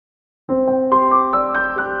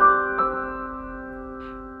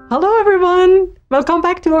Hello everyone! Welcome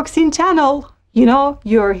back to Ekseen channel. You know,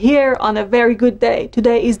 you're here on a very good day.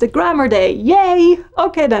 Today is the grammar day. Yay!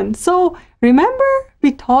 Okay then, so remember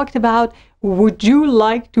we talked about would you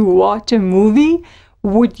like to watch a movie?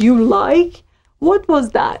 Would you like? What was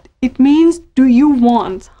that? It means do you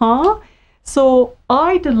want, huh? So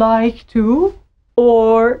I'd like to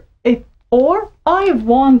or I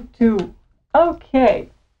want to. Okay,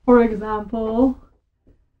 for example,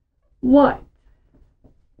 what?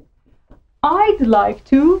 I'd like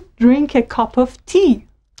to drink a cup of tea.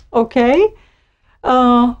 Okay?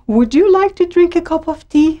 Would you like to drink a cup of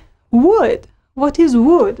tea? Would. What is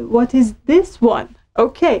would? What is this one?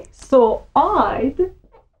 Okay, so I'd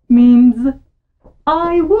means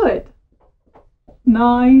I would.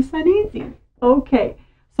 Nice and easy. Okay,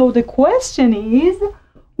 so the question is,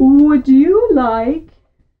 would you like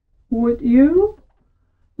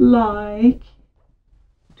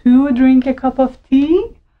to drink a cup of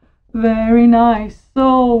tea? Very nice.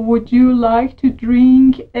 So, would you like to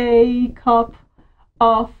drink a cup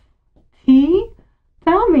of tea?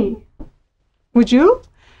 Tell me. Would you?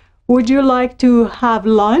 Would you like to have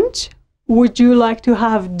lunch? Would you like to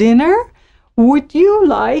have dinner? Would you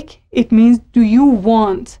like? It means do you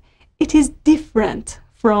want? It is different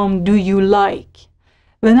from do you like.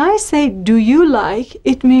 When I say do you like,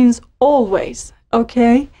 it means always,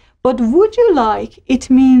 okay? But would you like? It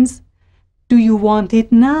means do you want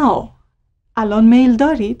it now? الان میل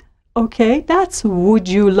دارید? Okay, that's would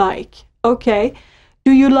you like. Okay,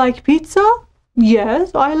 do you like pizza?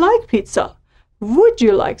 Yes, I like pizza. Would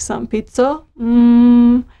you like some pizza?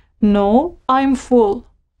 No, I'm full.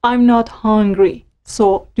 I'm not hungry.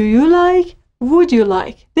 So, do you like? Would you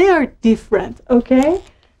like? They are different, okay?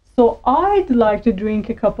 So, I'd like to drink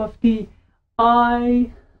a cup of tea.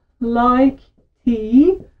 I like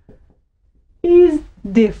tea is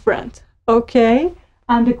different. Okay,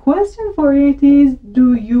 and the question for it is,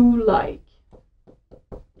 do you like?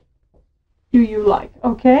 Do you like?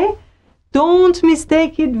 Okay, don't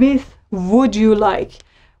mistake it with would you like.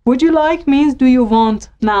 Would you like means do you want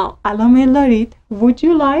now. الان میل دارید? Would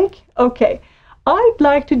you like? Okay, I'd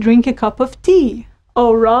like to drink a cup of tea.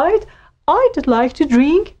 All right, I'd like to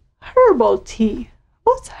drink herbal tea.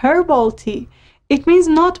 What's herbal tea? It means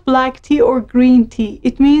not black tea or green tea.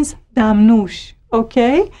 It means damnoush.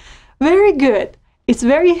 Okay. Very good. It's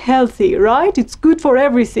very healthy, right? It's good for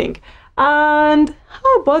everything. And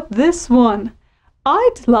how about this one?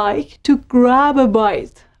 I'd like to grab a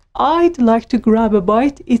bite. I'd like to grab a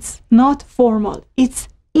bite. It's not formal. It's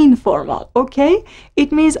informal, okay?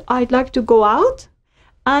 It means I'd like to go out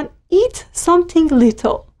and eat something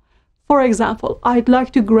little. For example, I'd like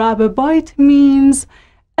to grab a bite means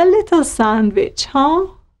a little sandwich, huh?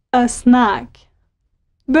 A snack.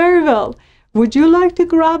 Very well. Would you like to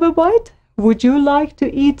grab a bite? Would you like to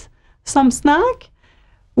eat some snack?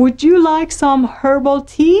 Would you like some herbal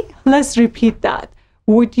tea? Let's repeat that.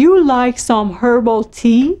 Would you like some herbal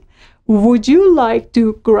tea? Would you like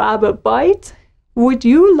to grab a bite? Would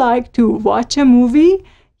you like to watch a movie?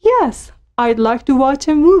 Yes, I'd like to watch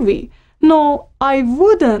a movie. No, I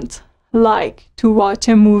wouldn't like to watch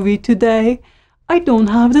a movie today. I don't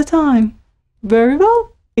have the time. Very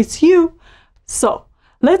well, it's you. So,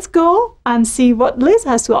 let's go and see what Liz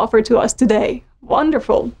has to offer to us today.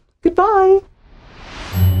 Wonderful. Goodbye.